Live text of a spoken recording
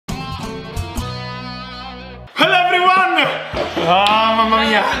Hello everyone! Mamma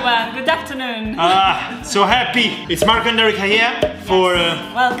mia! Hello everyone, good afternoon. So happy! It's Marco and Erica here for...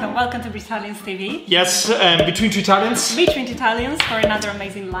 Welcome to BritaliansTV. Yes, Between Two Italians. Between Two Italians for another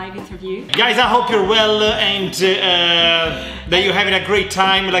amazing live interview. Guys, I hope you're well and that you're having a great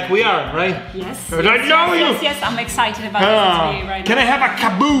time like we are, right? Yes. Yes, I'm excited about this interview right now. Can I have a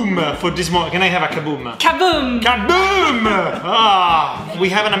kaboom for this moment? Can I have a kaboom? Kaboom! Kaboom! We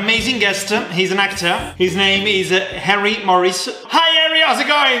have an amazing guest. He's an actor. His name is Harry Morris. Hi Harry, how's it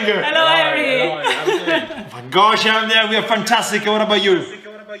going? Hello Harry! How are you doing? Oh my gosh, we are fantastic. What about you?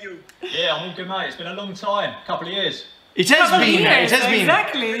 Yeah, I'm all good, mate. It's been a long time, couple of years. It has been.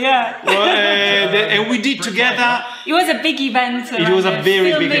 Exactly, yeah. Well, and we did together. It was a big event. It was a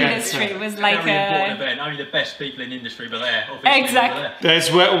very big event. Industry. It was like very important event. Only the best people in the industry were there. Exactly.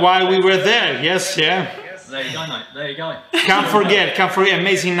 That's why we were there. Yes, yeah. There you go, mate. There you go. Can't forget.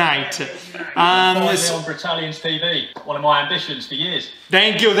 Amazing night. Finally on BritaliansTV. One of my ambitions for years.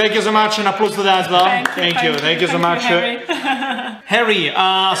 Thank you so much, and applause to that as well. Thank you so much, Harry. Harry.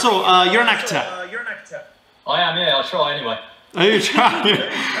 So you're an actor. I am, yeah. I'll try anyway. You try.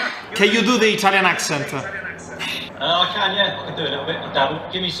 Can you do the Italian accent? I can, yeah. I can do a little bit. I dabble.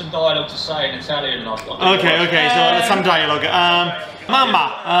 Give me some dialogue to say in Italian, and I'll do it. Okay. So some dialogue.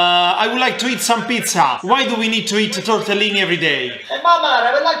 Mama, I would like to eat some pizza. Why do we need to eat tortellini every day? Hey, Mama,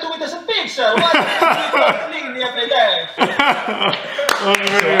 I would like to eat some pizza. Why do we eat tortellini every day?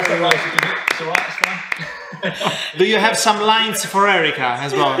 It's alright, it's fine. Do you have some lines for Erica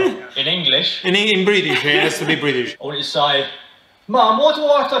as well? In English? In British, it has to be British. I want you to say, Mum, why do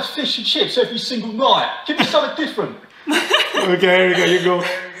I have to have fish and chips every single night? Give me something different. Okay, Erica, you go.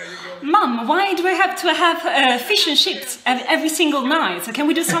 Mum, why do I have to have fish and chips every single night? So can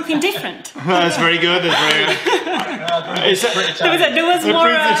we do something different? That's very good. There was more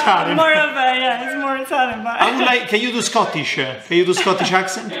of it's more Italian. But I would like. Can you do Scottish? Can you do Scottish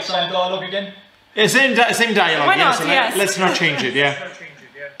accent? Same dialogue again. Same dialogue. Why not? Yes. Let's not change it. Yeah.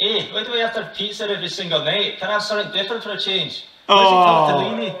 Hey, why do we have to have pizza every single night? Can I have something different for a change? Oh,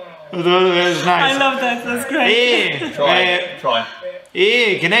 that's nice. I love that. That's great. Hey, try.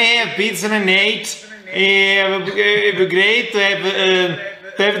 Hey, can I have pizza and eight? It would be great to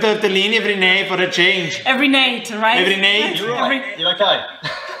have tortellini every night for a change. Every night, right? Every night. You're right. You okay?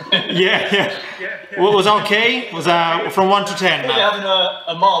 Yeah. Was okay? Was from 1 to 10? You're having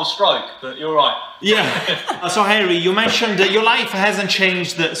a mild stroke, but you're right. Yeah. So Harry, you mentioned that your life hasn't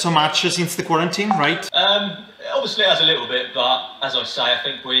changed so much since the quarantine, right? Obviously it has a little bit, but as I say, I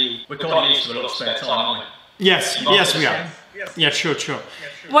think we're kind of used to a lot of spare time, aren't we? Yes, we are. Yeah, sure.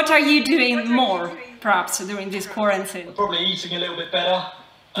 What are you doing more, perhaps, during this quarantine? Probably eating a little bit better,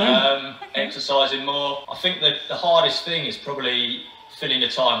 exercising more. I think that the hardest thing is probably filling the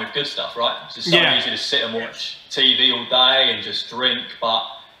time with good stuff, right? It's so easy to sit and watch TV all day and just drink, but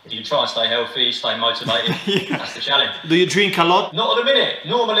if you can try and stay healthy, stay motivated, that's the challenge. Do you drink a lot? Not at the minute.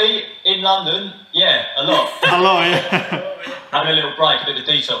 Normally, in London, yeah, a lot. A lot, yeah. Having a little break, a bit of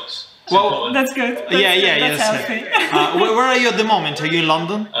detox. That's good. That's healthy. Where are you at the moment? Are you in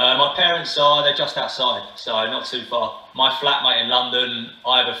London? My parents they're just outside, so not too far. My flatmate in London,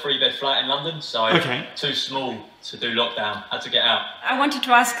 I have a 3-bed flat in London, so too small to do lockdown, had to get out. I wanted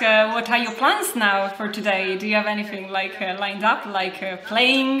to ask, what are your plans now for today? Do you have anything lined up,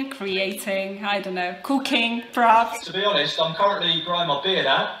 playing, creating, I don't know, cooking, perhaps? To be honest, I'm currently growing my beard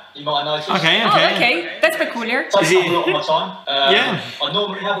out. You might have noticed. Okay. Oh, okay. That's peculiar. Takes up a lot of my time. Yeah. I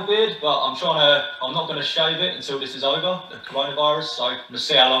normally have a beard, but I'm not going to shave it until this is over, the coronavirus, so I'm going to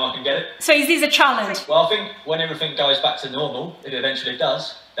see how long I can get it. So is this a challenge? Well, I think when everything goes back to normal, if it eventually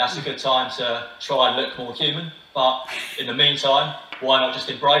does, that's a good time to try and look more human. But in the meantime, why not just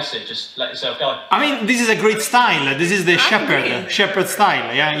embrace it? Just let yourself go. I mean, this is a great style. This is the shepherd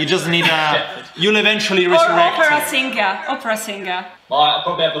style. Yeah, you just need you'll eventually resurrect. Or opera singer. I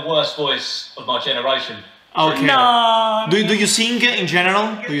probably have the worst voice of my generation. Okay. No. Do you sing in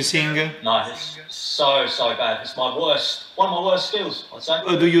general? Do you sing? No, it's so bad. It's one of my worst skills, I'd say.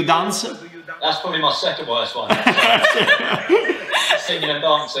 Do you dance? That's probably my second worst one. Singing and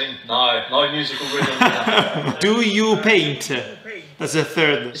dancing, no musical rhythm. Do you paint? That's the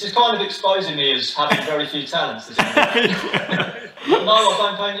third. This is kind of exposing me as having very few talents. No, I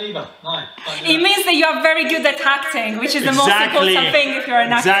don't paint either. No. It means that you are very good at acting, which is the most important thing if you're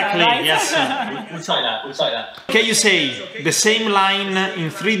an actor, right? Yes. We'll take that. Can you say the same line in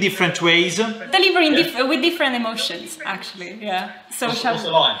 3 different ways? Delivering with different emotions, actually. Yeah. So what's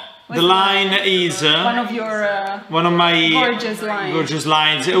the line? The line is one of your one of my gorgeous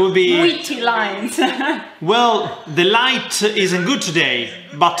lines. It would be witty lines. Well, the light isn't good today,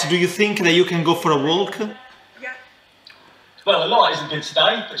 but do you think that you can go for a walk? Well, the light isn't good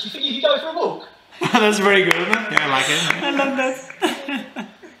today, but do you think you could go for a walk? That's very good. Yeah, I like it. I love that.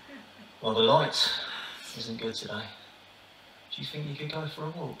 Well, the light isn't good today. Do you think you could go for a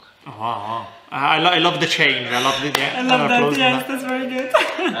walk? Oh, wow. I love the change. I love the. Yeah, I love that. Yes, that's very good.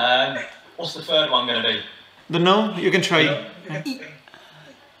 What's the third one going to be? Don't know. You can try.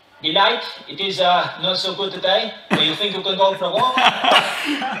 The light, it is not so good today. Do you think you can go for a walk?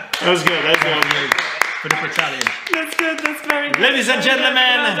 That's good. That's good. For the Britalians. That's good. That's very good. Ladies and gentlemen,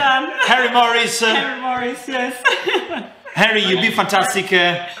 well done. Harry Morris. Harry Morris, yes. Harry, you've been fantastic.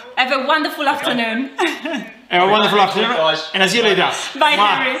 Have a wonderful afternoon. Have a wonderful afternoon. Guys. And I'll see you later. Bye,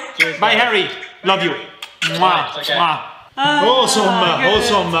 Mwah. Harry. Cheers, Bye, guys. Harry. Love you. Mwah. Okay. Mwah. Awesome,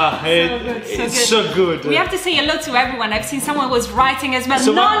 awesome. It's so good. We have to say hello to everyone. I've seen someone was writing as well.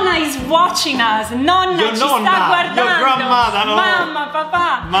 So Nonna is watching us. Nonna Your ci sta nonna, guardando. your grandmother, no. Mamma,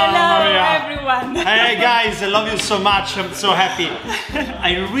 papà. Mamma Hello, mia. everyone. Hey guys, I love you so much. I'm so happy.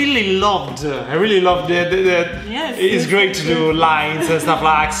 I really loved the Yes, it's yes, great to do lines and stuff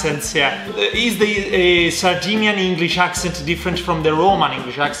like accents. Yeah. Is the Sardinian English accent different from the Roman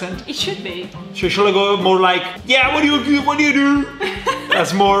English accent? It should be. Shall I go more like, yeah, what do you do? What do you do?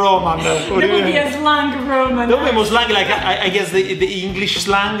 That's more Roman. There will be a slang Roman. There will be more slang, like I guess the English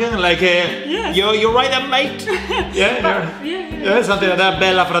slang, like Yes. you're right, mate. Yeah, yeah, something like that.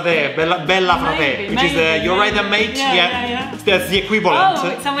 Bella frate, bella frate, which is you're right, mate. Yeah. That's the equivalent.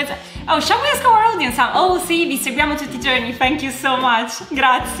 Oh, shall we ask our audience? Oh sì, vi seguiamo tutti i giorni. Thank you so much.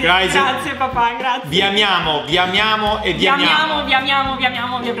 Grazie. Guys, grazie papà, grazie. Vi amiamo e vi amiamo.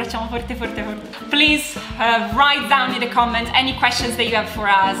 Vi abbracciamo forte. Please write down in the comments any questions that you have for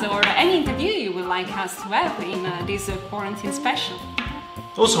us or any interview you would like us to have in this quarantine special.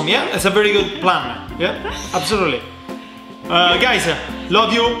 Awesome, yeah, it's a very good plan. Yeah, absolutely. Guys,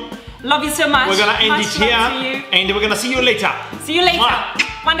 love you. Love you so much. We're gonna end Much it love here to you. and we're gonna see you later. See you later. Mwah.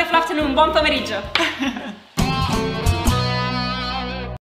 Wonderful afternoon, buon pomeriggio.